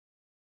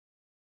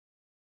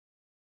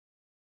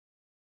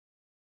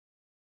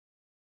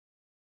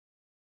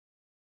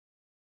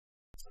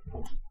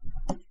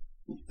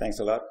Thanks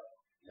a lot.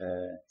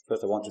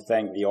 First, I want to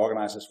thank the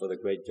organizers for the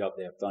great job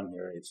they have done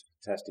here. It's a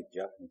fantastic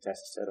job,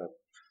 fantastic setup.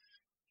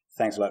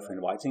 Thanks a lot for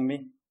inviting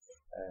me.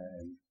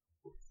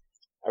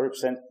 I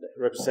represent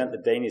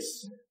the Danish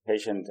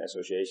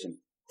Association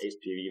of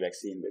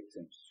HPV-vaccine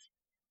victims.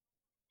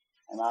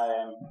 And I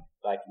am,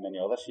 like many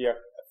others here,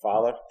 a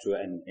father to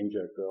an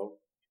injured girl.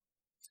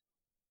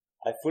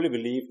 I fully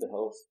believe the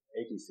health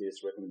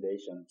agency's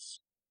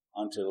recommendations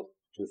until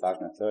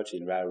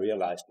 2013, where I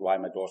realized why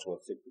my daughter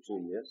was sick for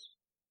 2 years.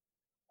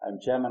 I'm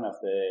chairman of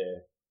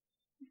the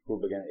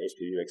group against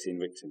HPV vaccine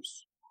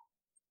victims.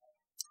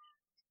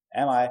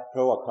 Am I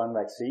pro or con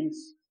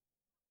vaccines?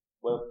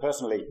 Well,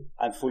 personally,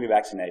 I'm fully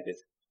vaccinated.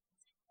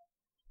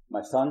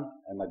 My son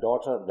and my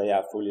daughter, they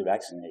are fully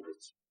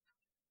vaccinated.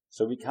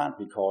 So we can't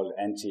be called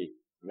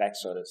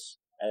anti-vaxxers,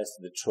 as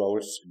the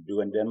trolls do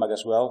in Denmark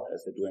as well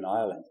as they do in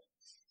Ireland.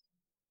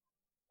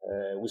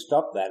 We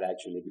stopped that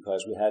actually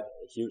because we had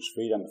a huge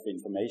freedom of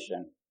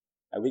information,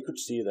 and we could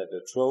see that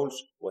the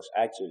trolls was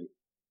actually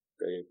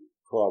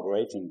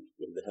cooperating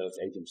with the health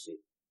agency.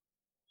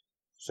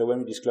 So when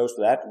we disclosed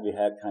that, we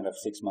had kind of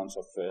 6 months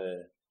of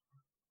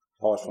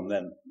pause from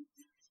them.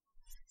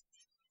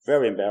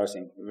 Very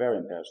embarrassing, very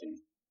embarrassing.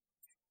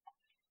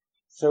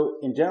 So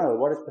in general,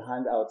 what is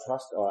behind our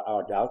trust or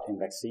our doubt in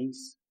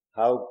vaccines?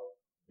 How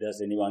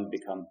does anyone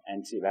become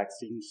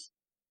anti-vaccines?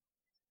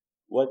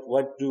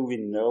 What do we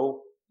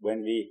know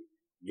when we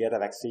get a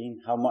vaccine?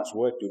 How much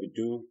work do we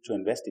do to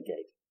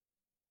investigate?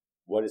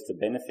 What is the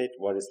benefit?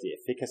 What is the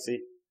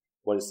efficacy?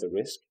 What is the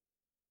risk?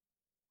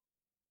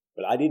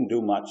 Well, I didn't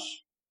do much.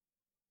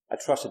 I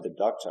trusted the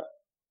doctor.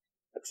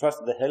 I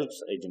trusted the health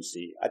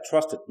agency. I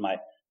trusted my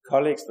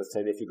colleagues that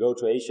said, if you go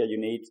to Asia, you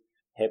need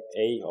Hep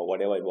A or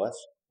whatever it was.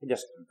 I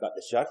just got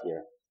the shot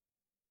here.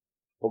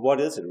 But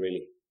what is it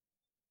really?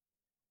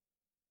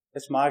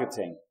 It's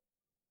marketing.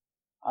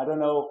 I don't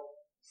know,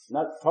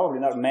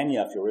 probably not many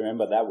of you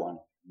remember that one,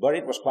 but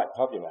it was quite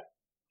popular.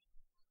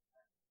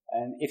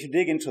 And if you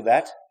dig into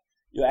that,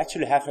 you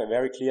actually have a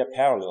very clear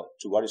parallel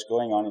to what is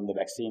going on in the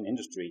vaccine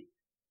industry.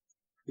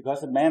 Because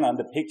the man on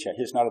the picture,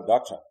 he's not a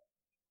doctor.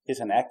 He's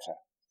an actor.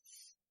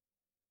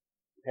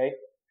 Okay?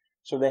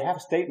 So they have a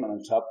statement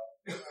on top.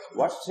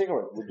 What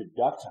cigarette would the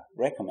doctor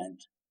recommend?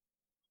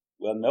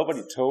 Well,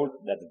 nobody told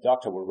that the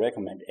doctor would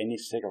recommend any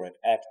cigarette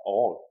at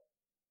all.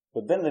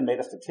 But then they made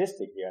a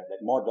statistic here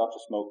that more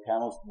doctors smoke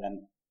Camels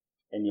than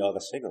any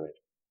other cigarette.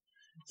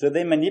 So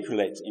they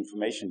manipulate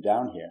information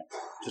down here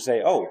to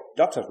say, oh,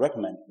 doctors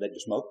recommend that you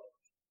smoke,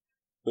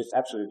 which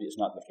absolutely is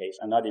not the case,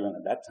 and not even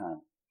at that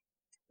time.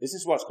 This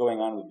is what's going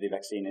on with the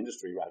vaccine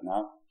industry right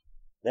now.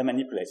 They're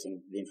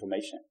manipulating the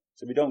information,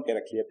 so we don't get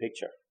a clear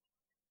picture.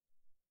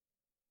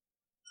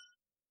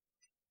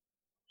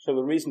 So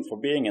the reason for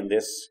being in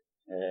this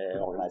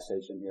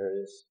organization here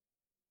is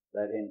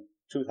that in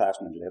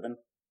 2011,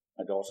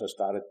 my daughter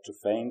started to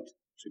faint,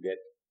 to get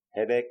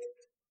headache,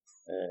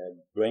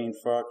 brain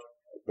fog,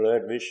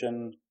 blurred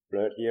vision,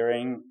 blurred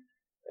hearing,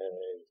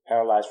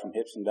 paralyzed from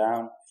hips and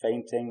down,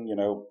 fainting,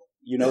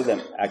 You know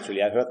them,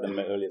 actually. I heard them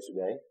earlier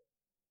today.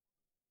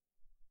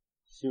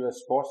 She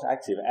was sports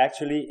active.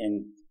 Actually,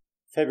 in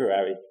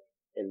February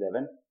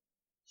 11,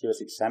 she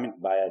was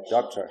examined by a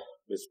doctor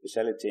with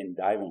specialty in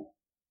diving.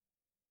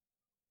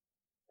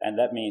 And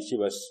that means she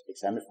was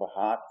examined for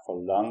heart, for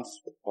lungs,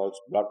 for pulse,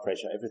 blood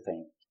pressure,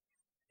 everything.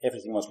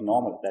 Everything was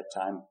normal at that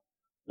time.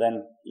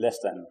 Then, less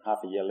than half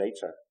a year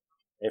later,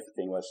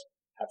 everything was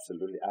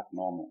absolutely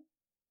abnormal.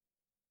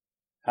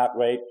 Heart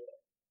rate,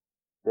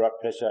 blood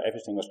pressure,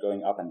 everything was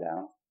going up and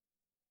down,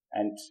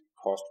 and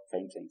caused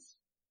faintings.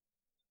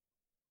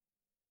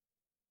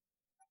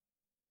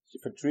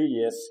 For 3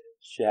 years,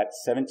 she had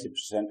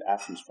 70%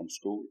 absence from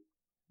school.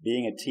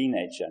 Being a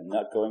teenager,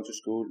 not going to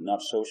school,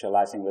 not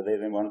socializing with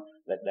anyone,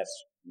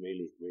 that's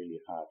really, really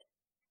hard.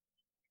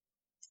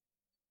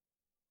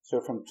 So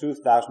from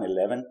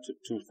 2011 to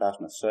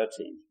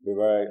 2013, we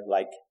were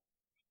like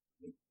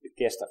the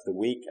guest of the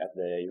week at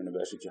the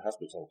university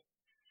hospital.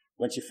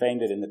 When she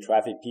fainted in the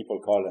traffic,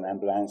 people called an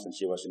ambulance and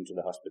she was into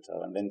the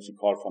hospital. And then she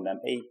called from them,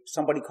 hey,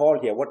 somebody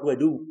called here, what do I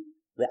do?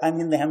 I'm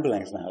in the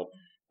ambulance now.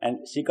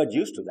 And she got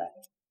used to that.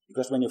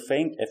 Because when you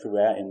faint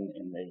everywhere in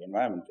the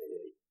environment,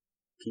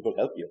 people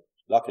help you,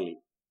 luckily.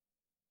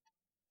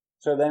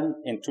 So then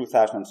in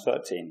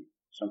 2013,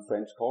 some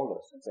friends called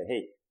us and said,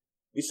 hey,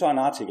 we saw an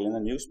article in the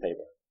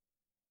newspaper.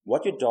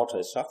 What your daughter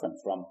is suffering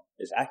from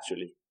is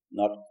actually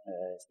not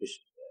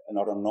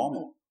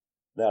abnormal.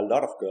 There are a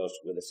lot of girls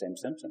with the same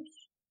symptoms.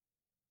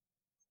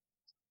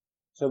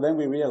 So then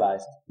we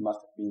realized it must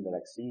have been the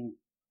vaccine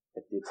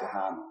that did the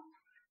harm.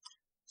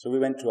 So we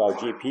went to our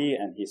GP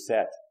and he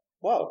said,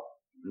 well,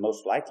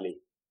 most likely.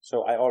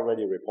 So I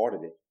already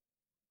reported it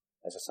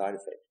as a side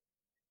effect.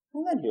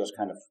 And then he was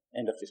kind of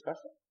end of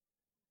discussion.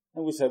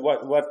 And we said,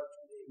 what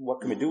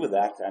can we do with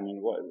that? I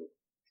mean,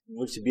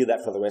 will she be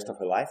that for the rest of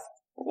her life?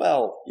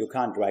 Well, you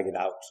can't drag it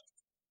out.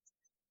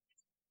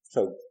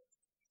 So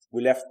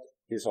we left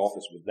his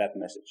office with that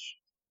message.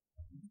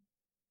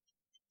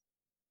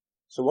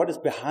 So what is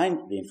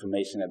behind the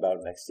information about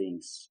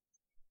vaccines?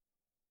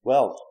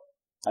 Well,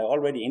 I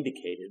already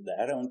indicated that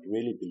I don't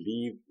really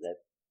believe that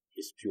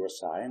it's pure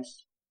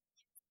science.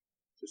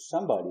 So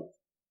somebody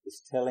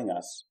is telling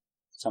us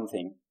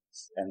something,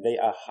 and they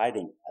are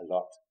hiding a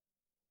lot.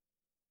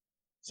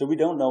 So we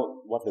don't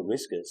know what the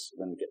risk is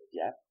when we get the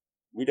jab.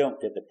 We don't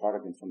get the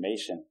product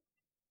information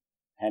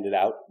handed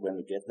out when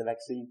we get the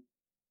vaccine.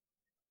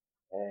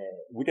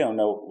 We don't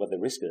know what the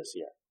risk is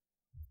here.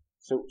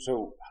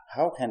 So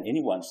how can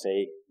anyone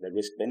say the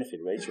risk-benefit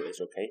ratio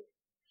is okay?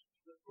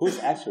 Who's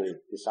actually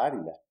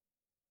deciding that?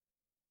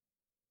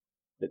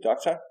 The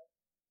doctor?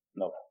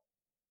 No.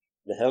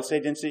 The health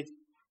agency?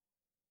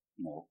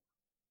 No.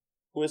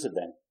 Who is it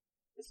then?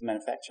 It's the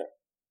manufacturer.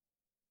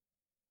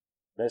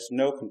 There's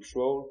no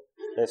control.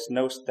 There's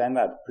no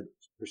standard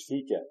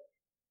procedure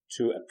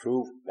to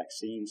approve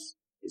vaccines.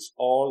 It's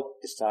all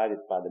decided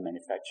by the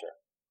manufacturer.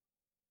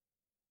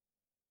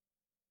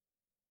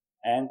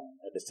 And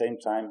at the same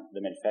time,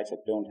 the manufacturer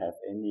don't have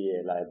any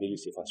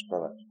liability for its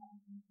product.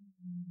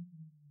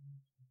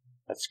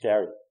 That's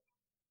scary.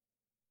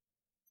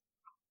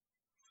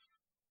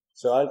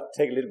 So I'll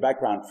take a little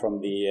background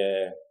from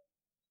the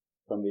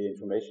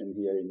information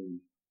here in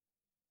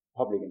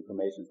public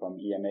information from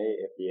EMA,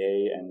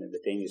 FDA, and the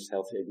Danish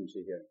Health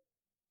Agency here.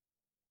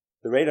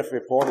 The rate of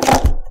reported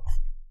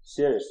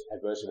serious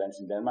adverse events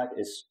in Denmark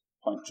is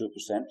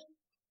 0.2%.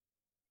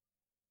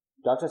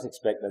 Doctors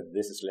expect that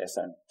this is less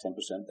than 10%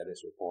 that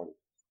is reported.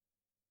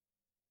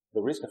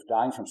 The risk of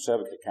dying from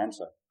cervical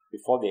cancer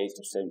before the age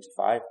of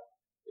 75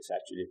 is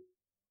actually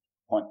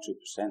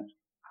 0.2%.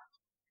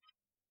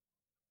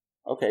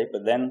 Okay,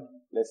 but then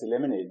let's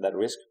eliminate that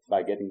risk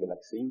by getting the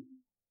vaccine.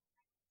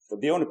 But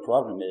the only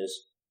problem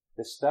is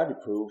the study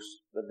proves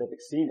that the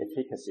vaccine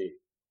efficacy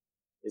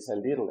is a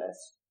little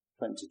less,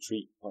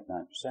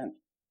 23.9%.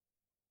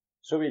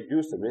 So we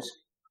reduce the risk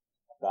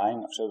of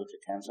dying of cervical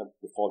cancer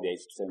before the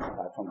age of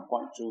 75 from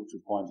 0.2 to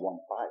 0.15.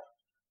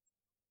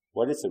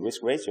 What is the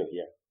risk ratio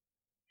here?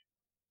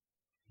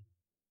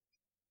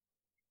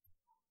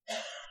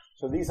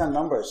 So these are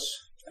numbers.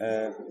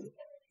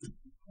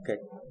 Okay.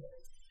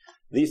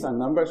 These are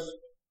numbers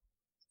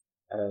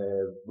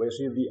where you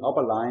see the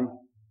upper line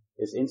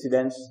is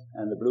incidence,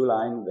 and the blue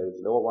line, the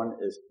lower one,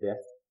 is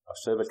death of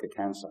cervical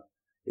cancer.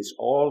 It's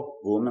all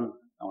women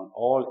on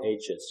all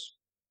ages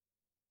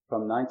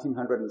from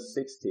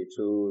 1960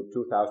 to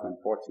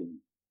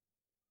 2014.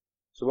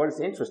 So what is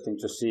interesting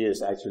to see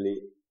is actually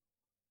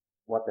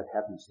what that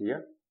happens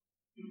here.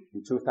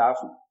 In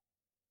 2000,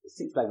 it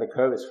seems like the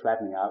curve is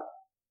flattening out.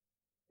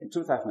 In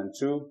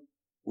 2002,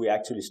 we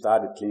actually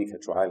started clinical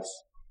trials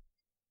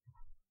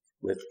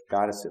with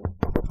Gardasil.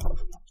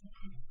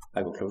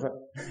 I go closer.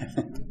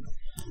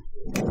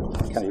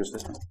 Can I use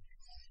this one?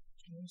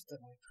 Use the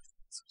microphone.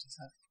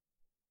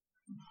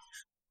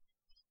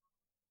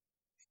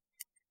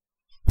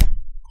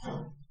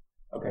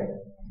 Okay.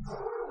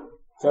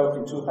 So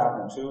in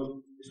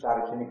 2002, we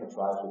started clinical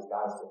trials with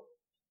Gardasil.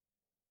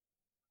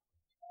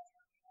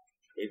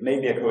 It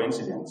may be a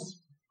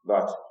coincidence,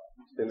 but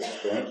still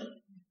strange.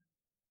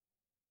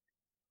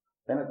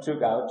 Then I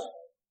took out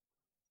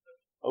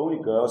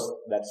only girls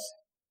that's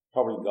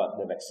probably got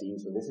the vaccine.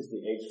 So this is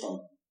the age from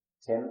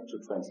 10 to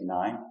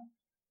 29.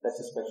 That's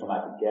the spectrum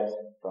I could get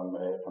from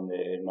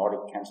the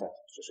Nordic Cancer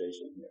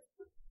Association here.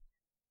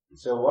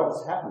 So what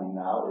is happening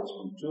now is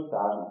from 2000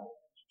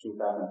 to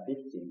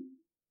 2015,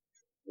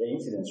 the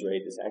incidence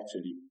rate is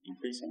actually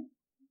increasing.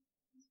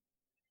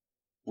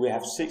 We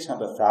have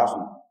 600,000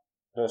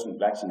 persons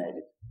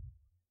vaccinated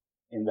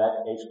in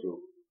that age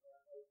group,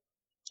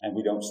 and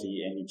we don't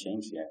see any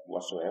change here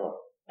whatsoever.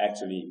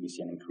 Actually, we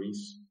see an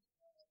increase.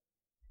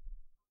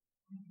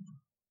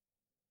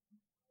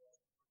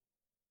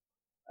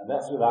 And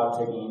that's without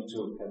taking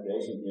into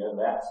calculation here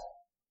that,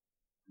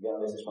 again,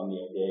 this is from the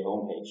FDA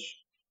homepage.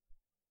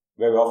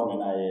 Very often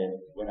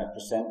when I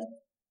present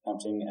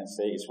something and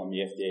say it's from the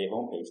FDA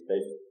homepage,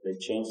 they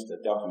change the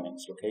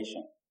document's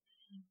location.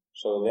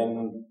 So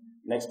then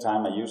next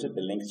time I use it,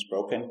 the link is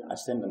broken. I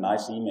send a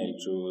nice email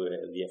to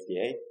the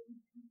FDA,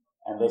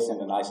 and they send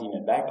a nice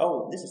email back.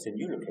 Oh, this is a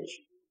new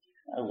location.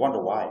 I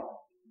wonder why.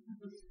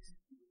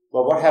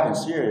 Well, what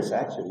happens here is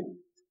actually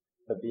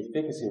that the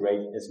efficacy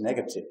rate is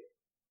negative.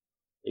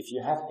 If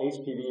you have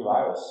HPV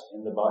virus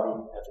in the body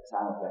at the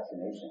time of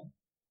vaccination,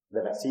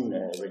 the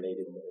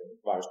vaccine-related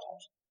virus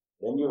types,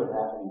 then you would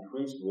have an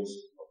increased risk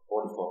of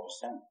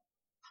 44%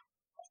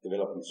 of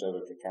developing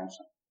cervical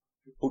cancer.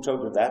 Who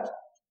told you that?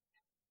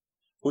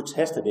 Who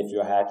tested if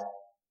you had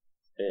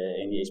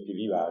any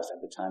HPV virus at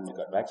the time you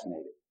got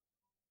vaccinated?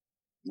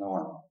 No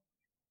one.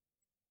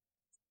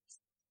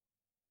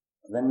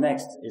 Then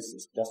next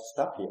is just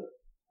stop here.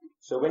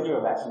 So when you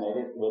are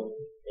vaccinated with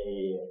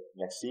a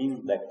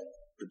vaccine that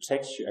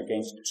protects you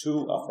against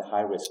two of the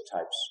high-risk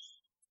types,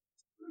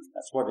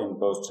 that's what in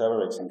both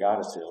Cervarix and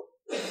Gardasil,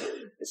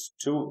 it's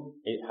two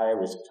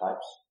high-risk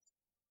types,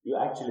 you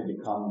actually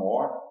become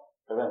more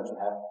prevalent to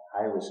have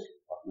high risk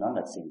of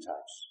non-vaccine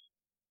types.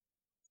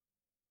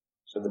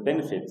 So the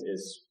benefit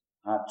is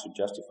hard to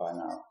justify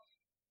now.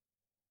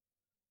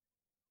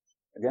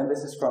 Again,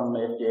 this is from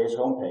FDA's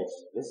homepage.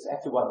 This is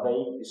actually what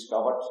they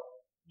discovered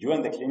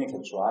during the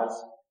clinical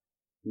trials.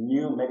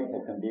 New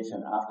medical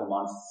condition after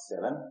month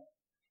 7.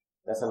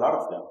 There's a lot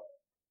of them.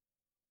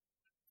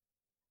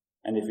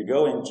 And if you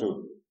go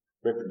into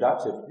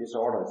reproductive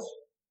disorders,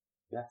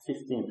 you have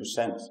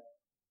 15%.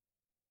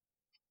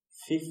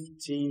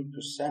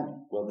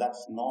 15%. Well,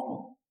 that's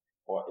normal.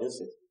 Or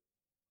is it?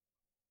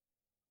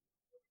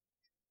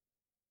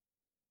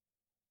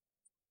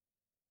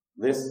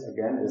 This,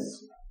 again,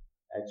 is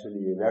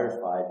actually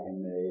verified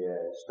in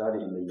a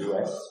study in the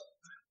US,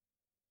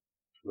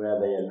 where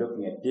they are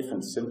looking at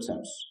different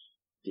symptoms,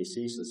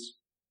 diseases,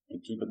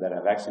 in people that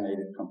are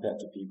vaccinated compared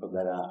to people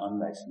that are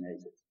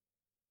unvaccinated.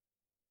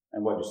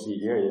 And what you see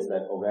here is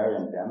that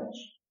ovarian damage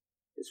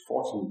is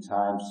 14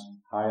 times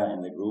higher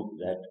in the group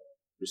that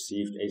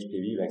received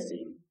HPV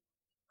vaccine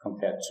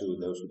compared to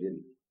those who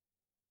didn't.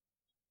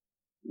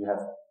 You have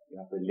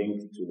a link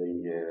to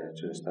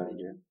the study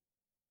here.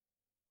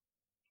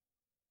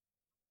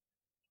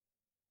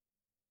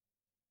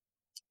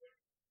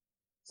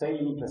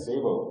 Saline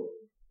placebo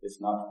is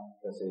not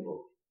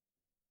placebo.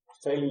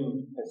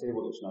 Saline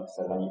placebo is not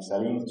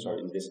saline,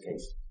 in this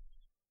case.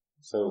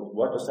 So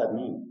what does that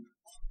mean?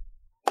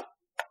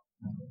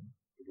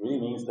 It really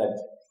means that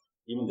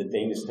even the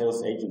Danish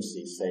Health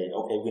Agency say,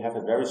 okay, we have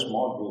a very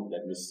small group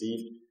that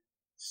received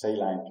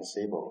saline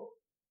placebo.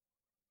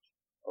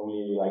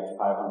 Only like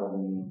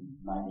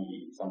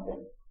 590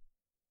 something.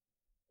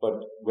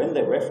 But when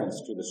they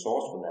reference to the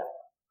source for that,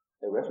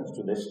 they reference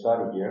to this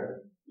study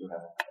here, you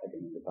have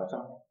again at the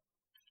bottom.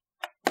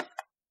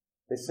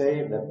 They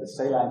say that the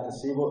saline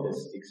placebo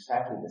is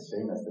exactly the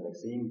same as the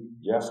vaccine,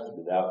 just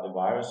without the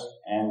virus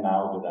and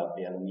now without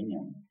the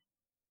aluminium.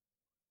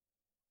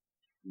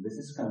 This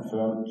is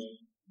confirmed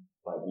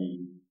by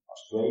the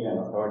Australian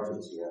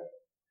authorities here.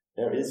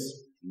 There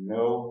is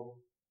no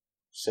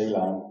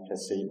saline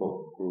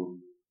placebo group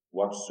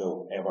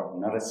whatsoever.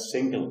 Not a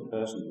single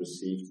person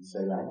received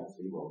saline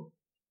placebo.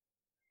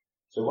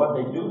 So what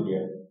they do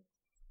here,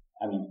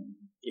 I mean,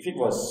 if it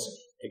was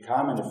a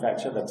car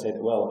manufacturer that said,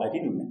 well, I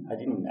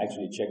didn't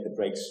actually check the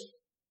brakes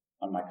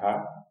on my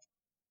car,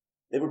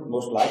 they would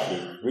most likely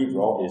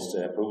redraw his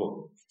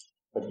approval.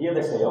 But here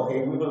they say,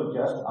 okay, we will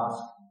just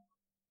ask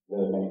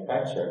the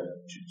manufacturer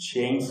to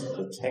change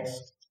the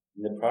text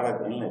in the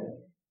product inlet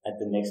at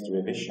the next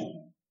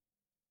revision.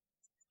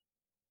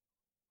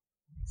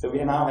 So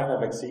we now have a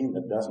vaccine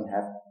that doesn't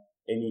have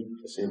any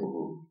placebo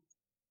group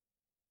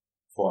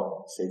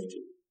for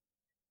safety.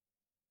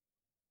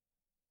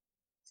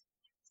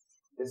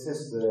 This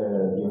is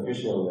the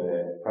official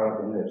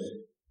product inlet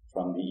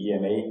from the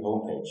EMA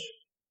homepage.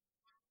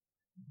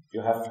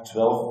 You have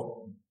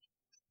 12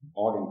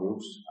 organ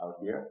groups out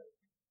here.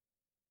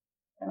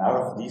 And out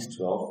of these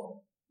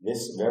 12,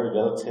 this very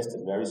well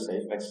tested, very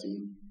safe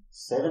vaccine,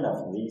 7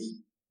 of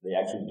these, they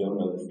actually don't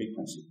know the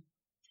frequency.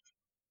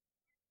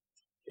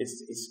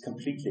 It's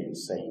completely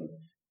insane.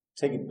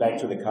 Take it back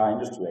to the car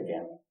industry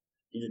again.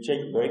 Did you check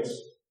the brakes?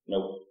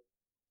 No.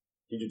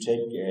 Did you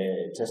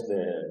test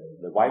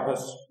the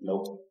wipers?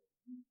 No.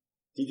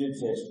 Did you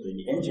test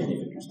the engine if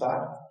it can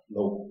start?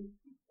 No.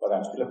 But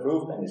I'm still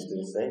approved and it's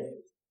still safe.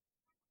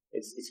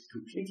 It's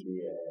completely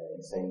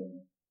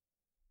insane.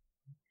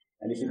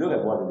 And if you look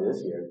at what it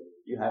is here,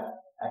 you have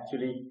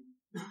actually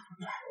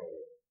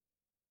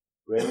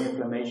brain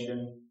inflammation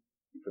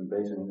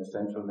in the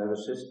central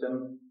nervous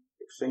system,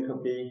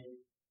 syncope,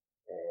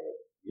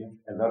 you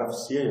have a lot of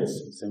serious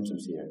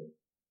symptoms here.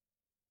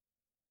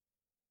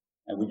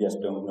 And we just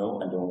don't know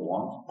and don't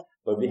want.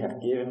 But we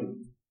have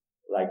given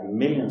like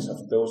millions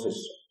of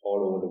doses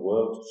all over the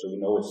world, so we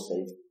know it's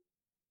safe.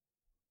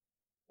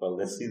 Well,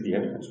 let's see the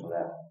evidence for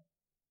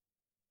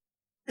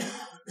that.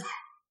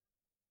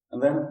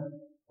 And then,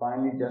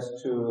 finally,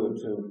 just to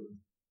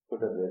put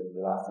the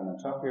last thing on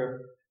top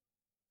here,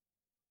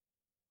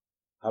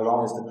 how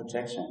long is the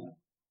protection?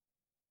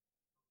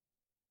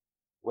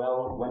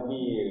 Well, when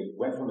we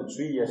went from a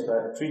 3-dose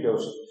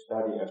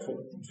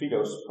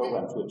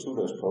program to a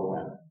 2-dose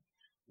program,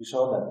 we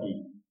saw that the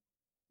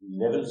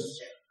levels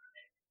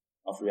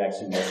of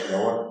reaction was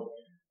lower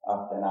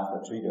than after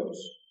 3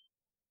 doses.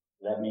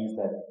 That means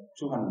that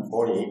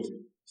 248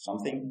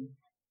 something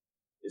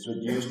is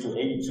reduced to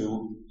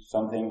 82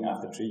 something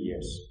after 3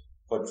 years.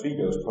 For a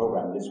 3-dose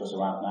program, this was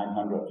around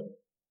 900.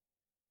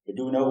 But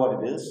do we know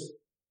what it is?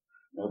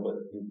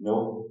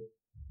 No,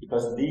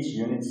 because these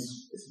units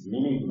is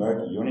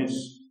millimert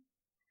units,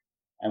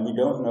 and we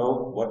don't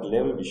know what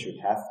level we should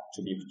have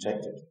to be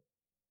protected.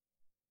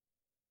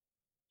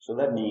 So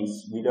that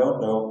means we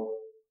don't know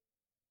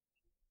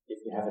if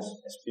we have a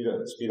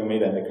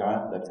speedometer in the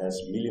car that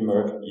has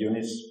millimert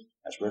units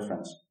as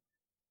reference.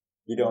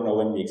 We don't know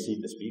when we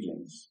exceed the speed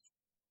limits.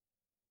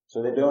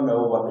 So they don't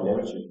know what the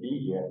level should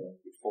be here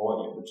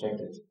before you're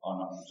protected or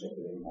not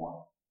protected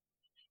anymore.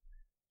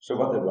 So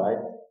what they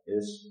write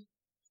is,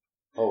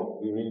 oh,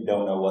 we really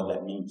don't know what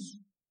that means.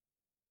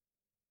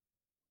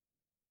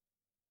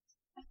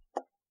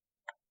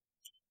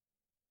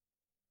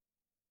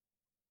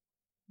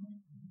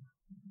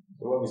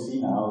 So what we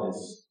see now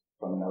is,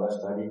 from another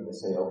study, they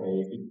say,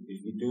 okay,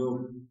 if we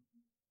do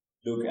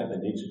look at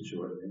the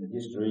literature in the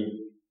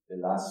history, the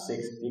last 6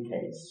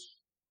 decades,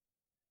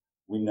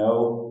 we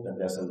know that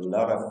there's a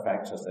lot of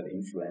factors that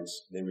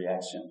influence the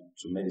reaction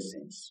to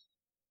medicines.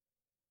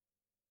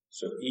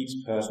 So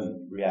each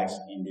person reacts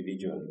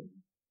individually.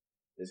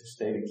 This is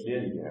stated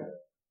clearly here.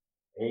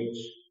 Age,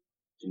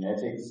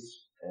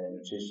 genetics,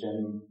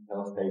 nutrition,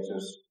 health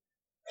status,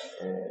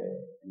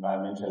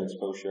 environmental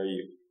exposure,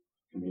 you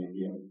can read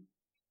here.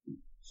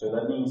 So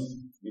that means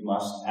we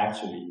must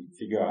actually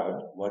figure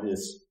out what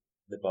is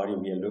the body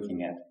we are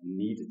looking at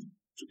needed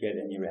to get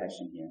any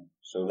reaction here.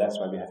 So that's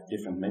why we have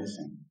different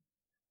medicine.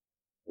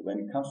 But when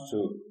it comes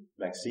to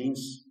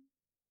vaccines,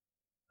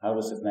 how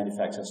does the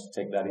manufacturers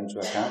take that into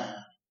account?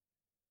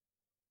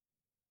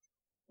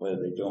 Well,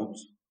 they don't.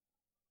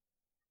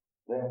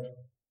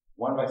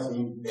 One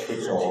vaccine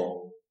fits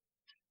all.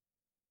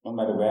 No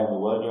matter where in the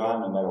world you are,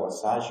 no matter what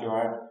size you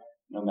are,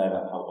 no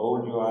matter how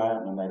old you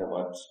are, no matter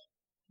what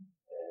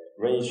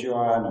race you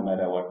are, no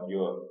matter what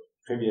your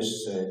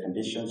previous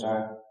conditions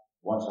are,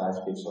 one size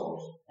fits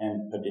all.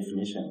 And per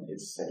definition,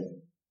 it's safe.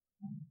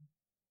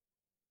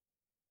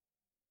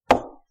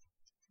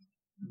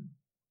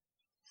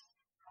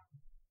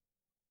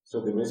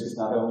 So the risk is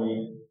not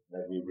only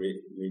that we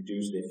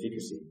reduce the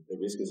efficacy, the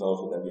risk is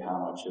also that we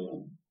harm our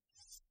children.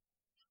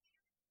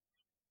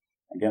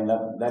 Again,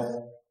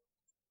 that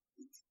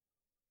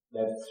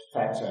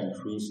factor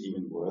increase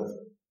even worse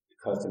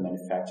because the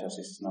manufacturers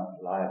is not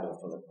liable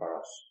for the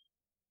products.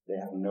 They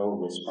have no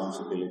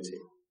responsibility.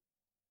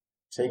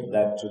 Take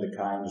that to the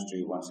car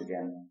industry once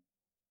again.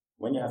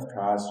 When you have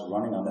cars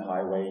running on the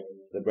highway,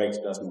 the brakes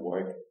doesn't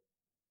work.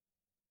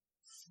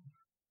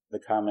 The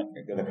car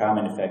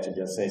manufacturer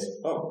just says,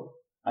 oh,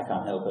 I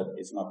can't help it,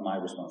 it's not my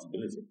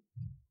responsibility.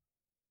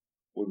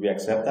 Would we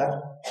accept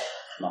that?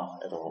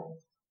 Not at all.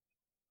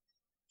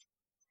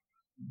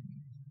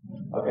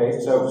 Okay,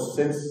 so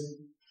since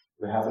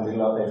we have a little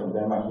update from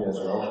Denmark here as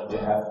well, we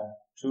have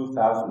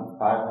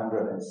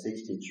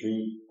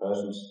 2,563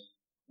 persons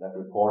that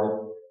reported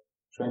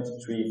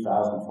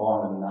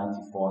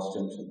 23,494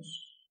 symptoms,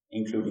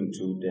 including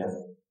 2 deaths.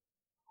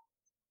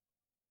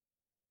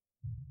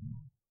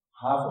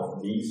 Half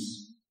of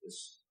these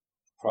is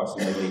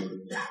approximately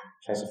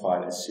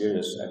classified as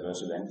serious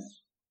adverse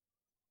events.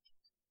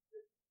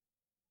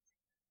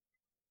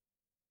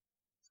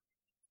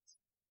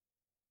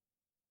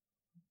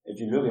 If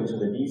you look into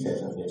the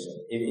details of this,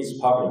 it is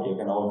public. You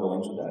can all go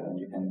into that, and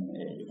you can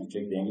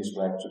click the English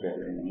flag to get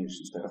it in English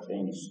instead of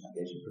Danish. I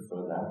guess you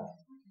prefer that.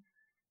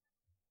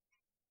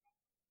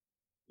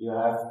 You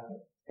have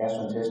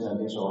gastrointestinal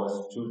disorders,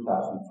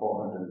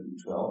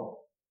 2,412.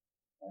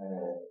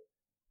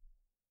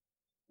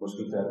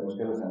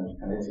 Musculoskeletal and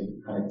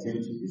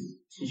connectivity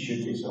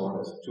tissue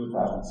disorders,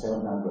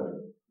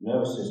 2,700.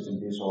 Nervous system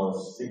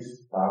disorders,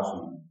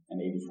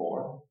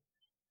 6,084.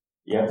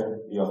 Yet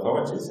the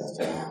authorities are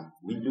saying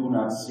we do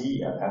not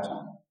see a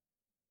pattern.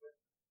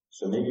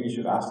 So maybe we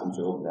should ask them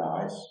to open their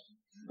eyes,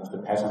 because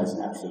the pattern is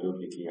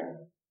absolutely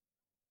clear.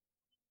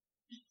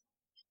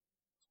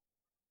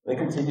 They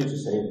continue to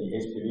say that the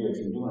HPV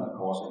vaccine do not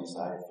cause any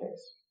side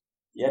effects.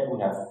 Yet we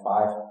have 5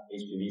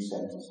 HPV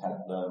centers,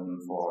 had them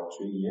for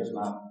 3 years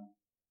now.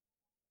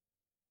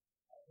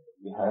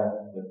 We have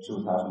the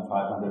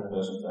 2,500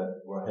 persons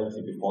that were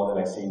healthy before the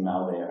vaccine,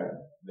 now they are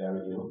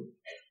very ill.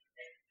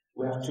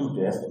 We have 2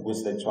 deaths,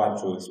 which they try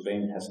to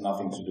explain has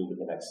nothing to do with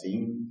the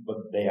vaccine,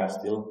 but they are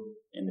still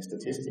in the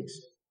statistics.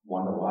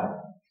 Wonder why.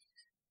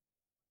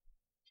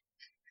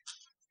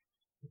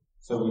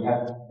 So we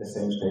have the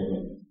same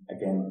statement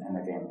again and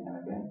again and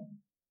again.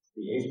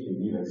 The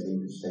HPV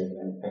vaccine is safe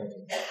and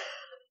effective.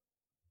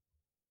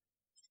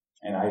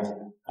 And I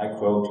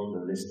quote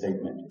that this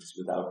statement is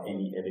without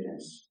any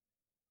evidence.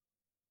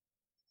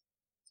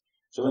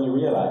 So when you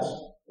realize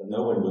that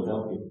nobody will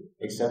help you,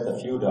 except a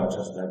few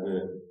doctors that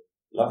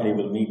luckily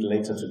we'll meet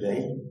later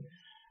today,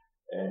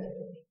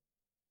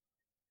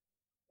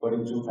 but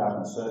in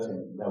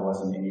 2013 there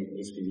wasn't any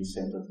HPV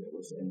center, there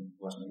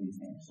wasn't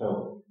anything.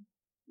 So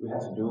we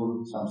had to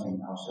do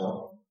something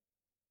ourselves.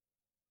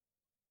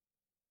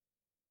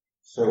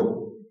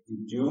 So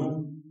in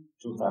June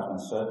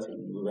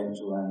 2013, we went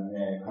to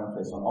a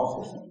conference on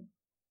autism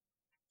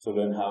to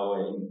learn how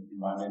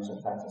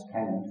environmental factors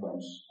can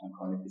influence on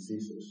chronic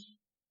diseases.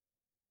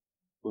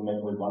 We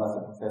met with one of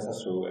the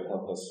professors who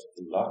helped us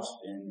a lot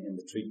in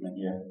the treatment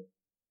here.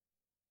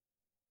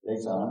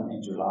 Later on,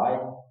 in July,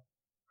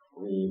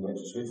 we went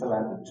to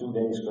Switzerland with 2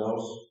 Danish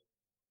girls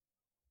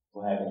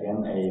who had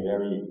again a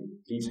very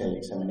detailed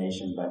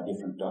examination by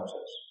different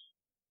doctors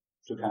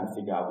to kind of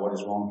figure out what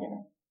is wrong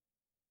here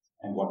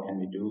and what can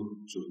we do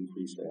to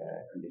increase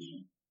their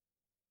condition.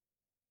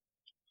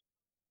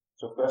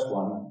 So first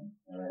one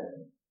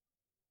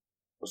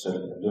was a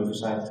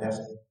lymphocyte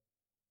test.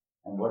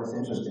 And what is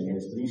interesting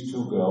is these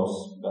 2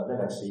 girls got the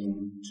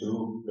vaccine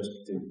 2,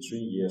 respectively 3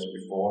 years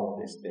before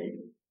this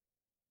date.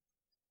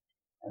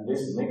 And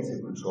this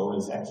negative control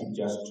is actually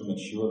just to make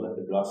sure that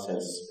the blood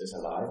cells is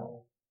alive.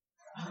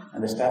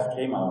 And the staff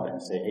came out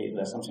and said, hey,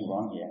 there's something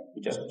wrong here.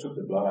 We just took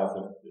the blood out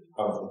of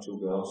out of the 2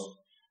 girls.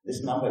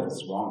 This number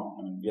is wrong.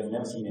 I mean, we have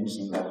never seen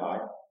anything that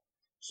high.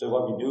 So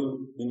what we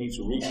do, we need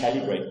to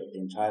recalibrate the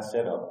entire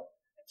setup,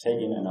 take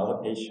in another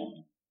patient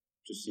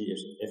to see if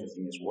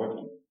everything is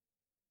working.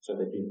 So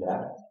they did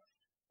that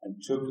and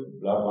took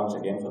blood once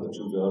again for the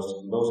 2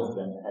 girls. Most of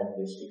them had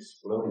this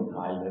exploding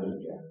high level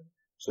here.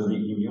 So the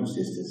immune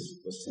system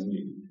was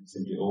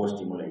simply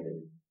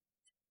overstimulated.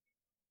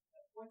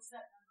 What's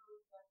that number?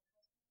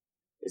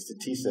 It's the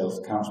T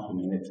cells counts per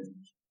minute.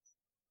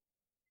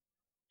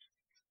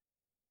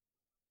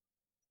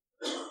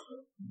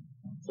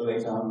 So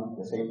later on,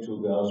 the same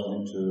 2 girls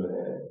went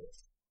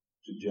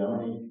to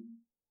Germany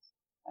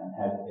and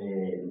had a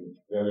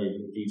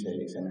very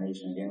detailed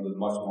examination again with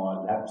much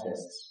more lab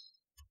tests,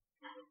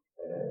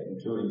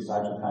 including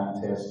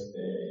cytokine tests,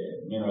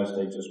 mineral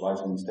status,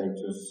 vitamin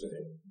status,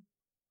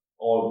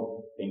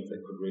 all things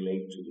that could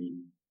relate to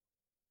the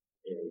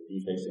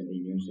defects in the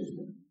immune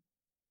system,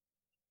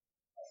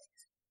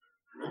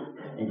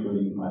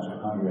 including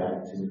mitochondrial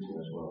activity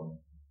as well.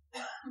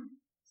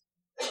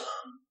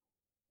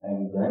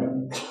 And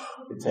then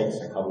it takes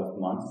a couple of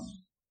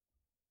months.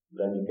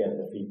 Then you get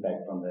the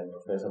feedback from the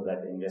professor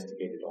that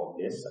investigated all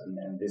this,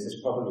 and this is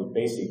probably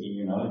basic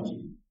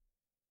immunology.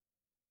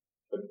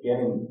 But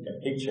getting a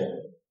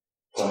picture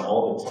from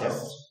all the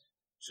tests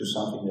to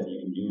something that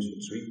you can use for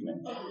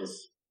treatment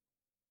is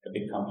a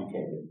bit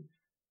complicated.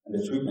 And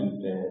the treatment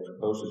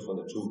proposals for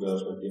the 2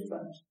 girls were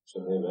different,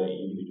 so they were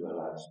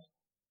individualized,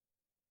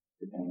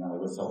 depending on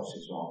the results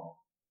you saw.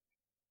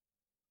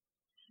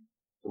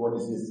 So what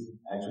is this?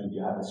 Actually,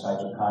 you have the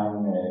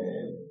cytokine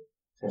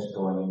test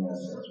going in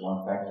as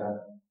one factor.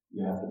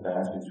 You have the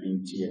balance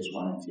between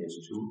Th1 and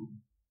Th2.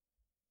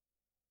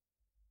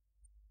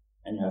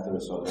 And you have the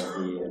result of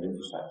the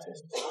lymphocyte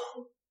test.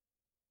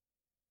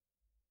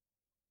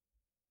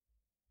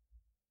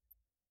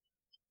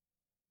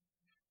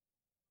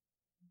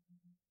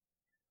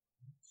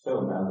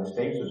 So now the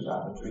status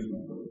after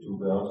treatment for the 2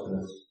 girls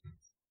is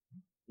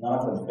none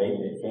of them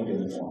fainted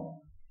anymore.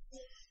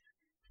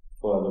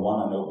 For the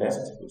one I know best,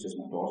 which is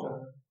my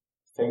daughter,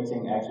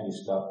 fainting actually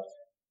stopped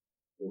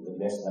with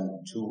less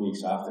than 2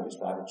 weeks after we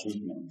started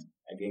treatment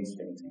against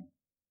fainting.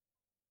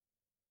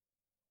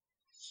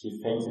 She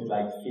fainted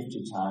like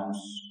 50 times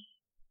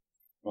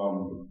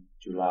from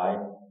July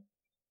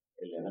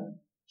 11.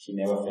 She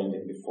never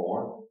fainted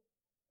before,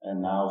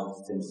 and now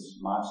since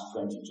March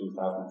 20,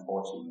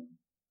 2014,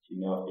 she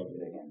never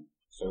fainted again.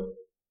 So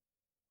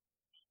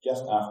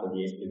just after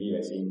the HPV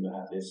vaccine, you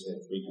have this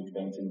frequent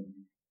fainting,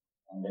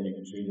 and then you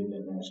can treat it,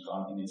 and then it's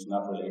gone, and it's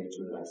not related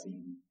to the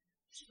vaccine.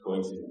 It's a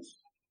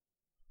coincidence.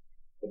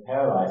 The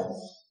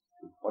paralysis,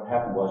 what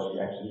happened was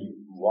she actually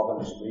walked on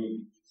the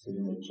street, sit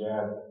in the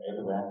chair,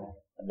 everywhere,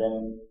 and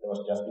then there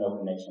was just no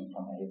connection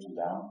from her hips and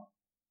down.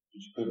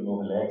 She couldn't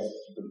move her legs,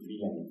 she couldn't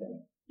feel anything.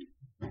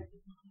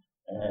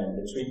 And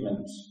the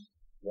treatment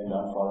went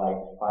on for like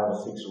 5 or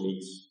 6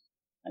 weeks,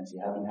 and she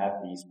hasn't had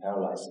these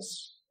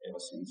paralysis ever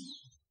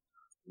since.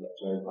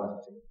 That's very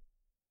positive.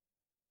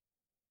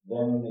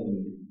 Then in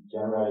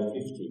January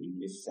 15,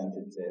 we sent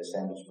it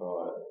samples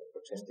for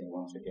testing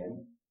once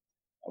again.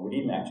 And we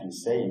didn't actually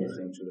say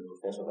anything to the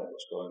professor that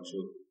was going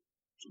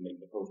to make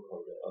the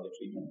protocol or the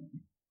treatment.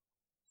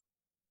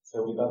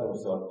 So we got the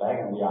result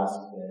back, and we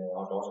asked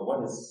our daughter,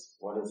 what is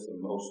the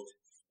most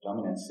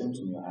dominant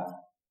symptom you have?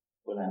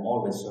 Well, I'm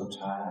always so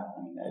tired.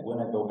 I mean,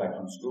 when I go back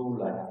from school,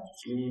 I have to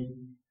sleep.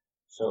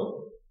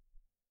 So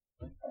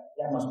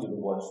that must be the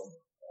worst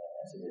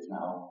as it is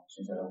now,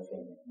 since I don't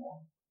faint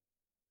anymore.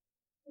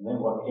 And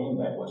then what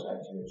came back was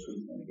actually a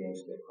treatment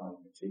against the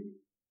chronic fatigue.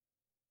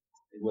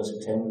 It was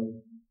a 10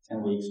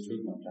 weeks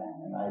treatment plan,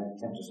 and I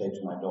tend to say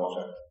to my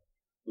daughter,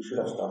 we should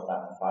have stopped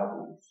after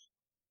 5 weeks.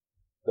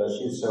 Because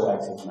she's so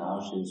active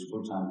now, she's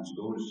full-time in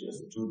school, she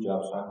has 2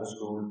 jobs after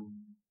school,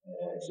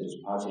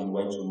 she's partying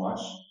way too much.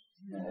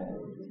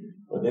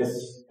 But this,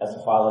 as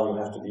a father, you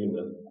have to deal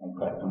with, I'm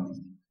quite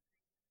convinced.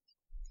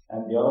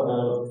 And the other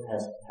girl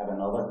has had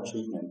another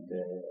treatment,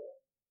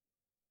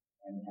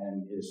 and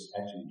is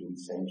actually doing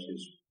the same.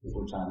 She's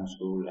full-time in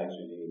school,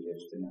 actually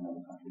lives in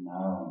another country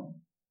now.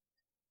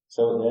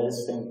 So there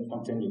is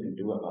something you can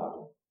do about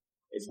it.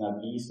 It's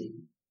not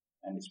easy,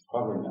 and it's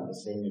probably not the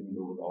same you can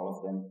do with all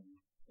of them.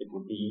 It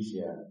would be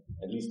easier,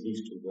 at least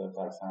these 2 girls,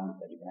 for example,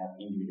 that you can have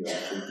individual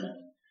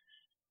treatment,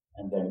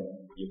 and then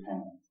you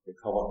can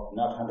recover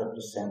not 100%,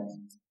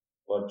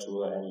 but to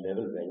a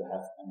level where you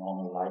have a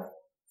normal life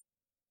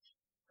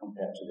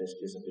compared to this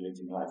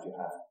disability life you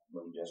have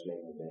when you just lay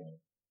in the bed.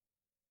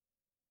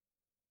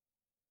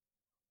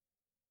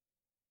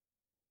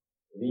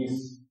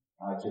 These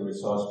are the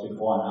results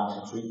before and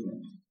after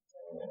treatment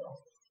of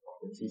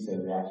the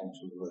T-cell reaction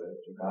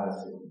to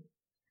Gardasil.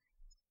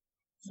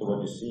 So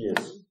what you see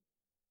is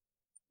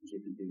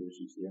different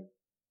illusions here.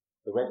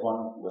 The red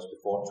one was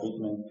before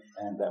treatment,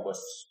 and that was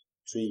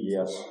 3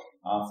 years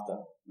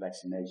after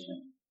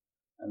vaccination.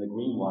 And the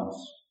green ones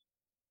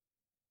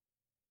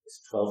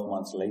is 12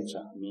 months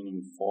later,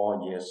 meaning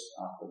 4 years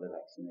after the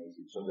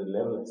vaccination. So the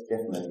level has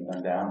definitely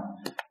gone down,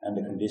 and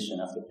the condition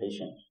of the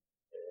patient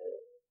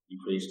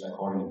increased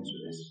according to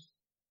this.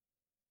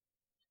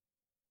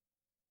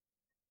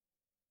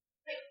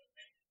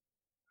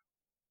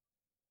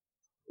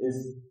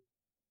 Is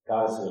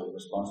Gardasil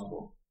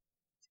responsible?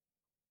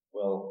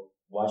 Well,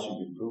 why should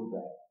we prove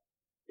that?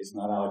 It's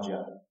not our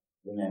job.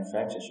 The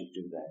manufacturer should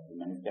do that. The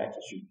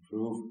manufacturer should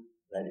prove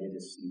that it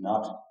is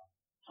not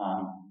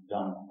harm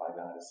done by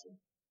Gardasil.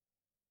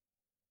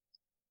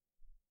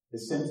 The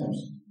symptoms,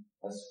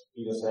 as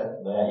Peter said,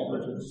 they are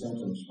equal to the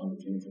symptoms from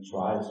the clinical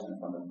trials and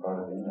from the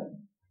product inlet.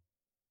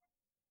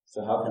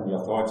 So how can the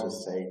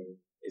authorities say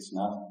it's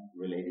not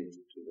related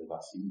to the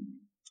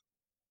vaccine?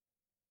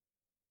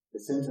 The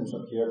symptoms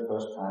occurred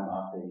first time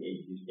after the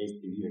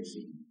HPV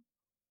vaccine.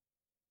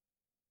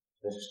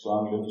 There's a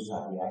strong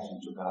lymphocyte reaction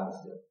to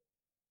Gardasil.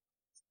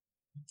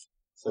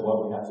 So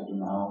what we have to do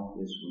now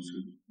is we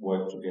should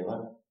work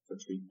together for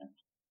treatment.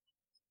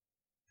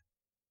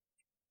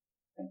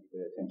 Thank you for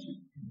your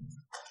attention.